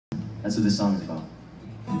That's what this song is about.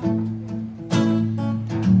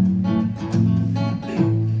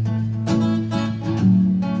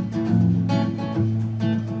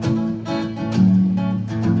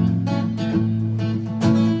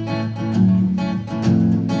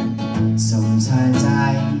 Sometimes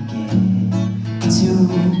I get too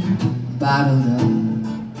bottled up.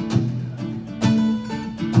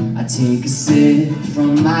 I take a sip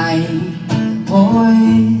from my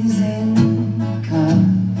poison cup,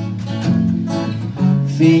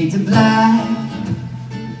 fade to black,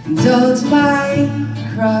 indulge my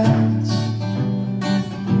crutch.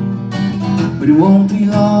 But it won't be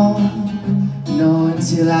long, no,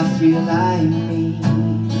 until I feel like me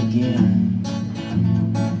again.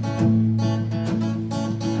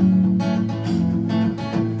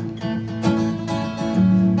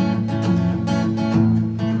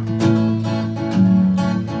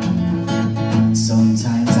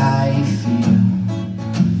 Sometimes I feel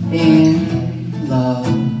in love,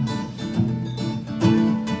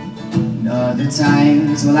 and other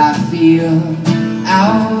times, well, I feel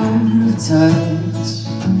out of touch.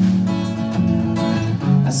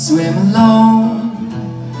 I swim alone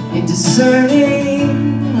in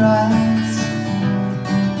discerning ruts,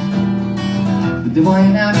 but then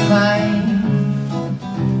when I find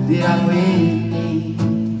that I'm with me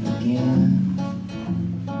again.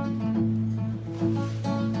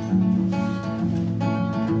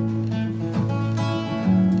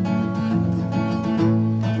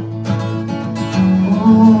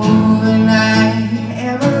 When I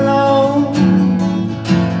am alone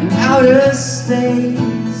in outer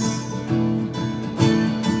space,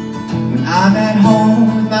 when I'm at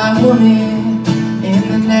home with my woman in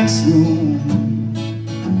the next room,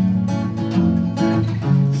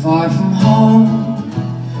 far from home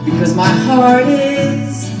because my heart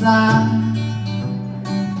is blind.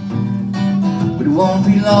 But it won't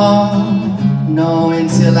be long, no,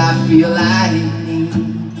 until I feel like me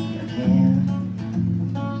again.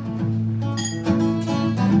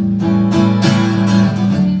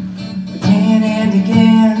 Again and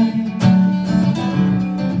again,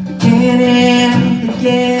 again and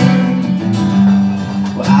again.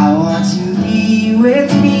 Well, I want to be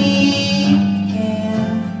with me again.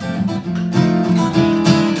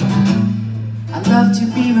 I love to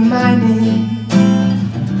be reminded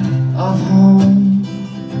of home,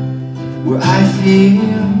 where I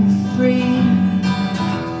feel free.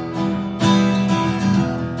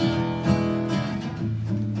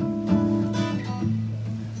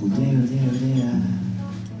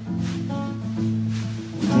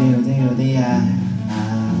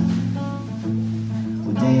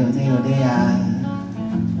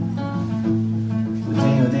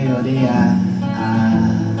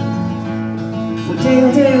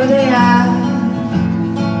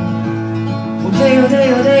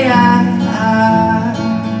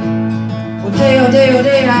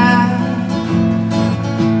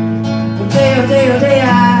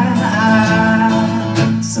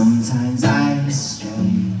 Sometimes I stray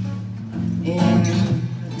in the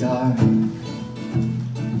dark,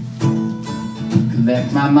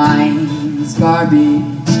 collect my mind's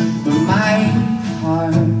garbage, but my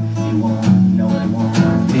heart, it won't, no, it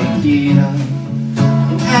won't pick it up.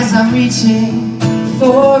 And as I'm reaching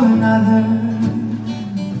for another,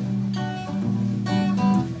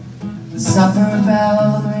 the supper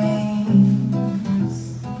bell rings,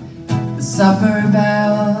 the supper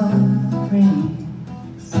bell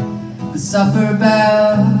rings, the supper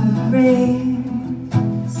bell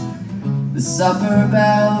rings, the supper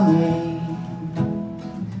bell rings,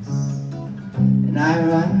 and I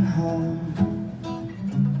run home,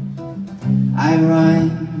 I run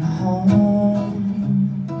home,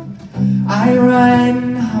 I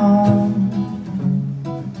run home.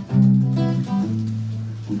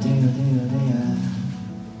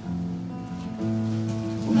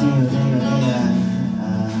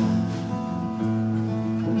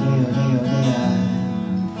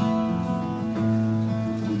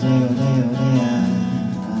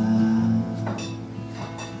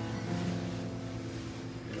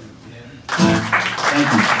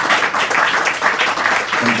 Thank you.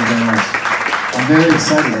 Thank you very much. I'm very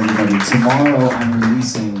excited, everybody. Tomorrow I'm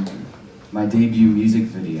releasing my debut music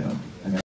video.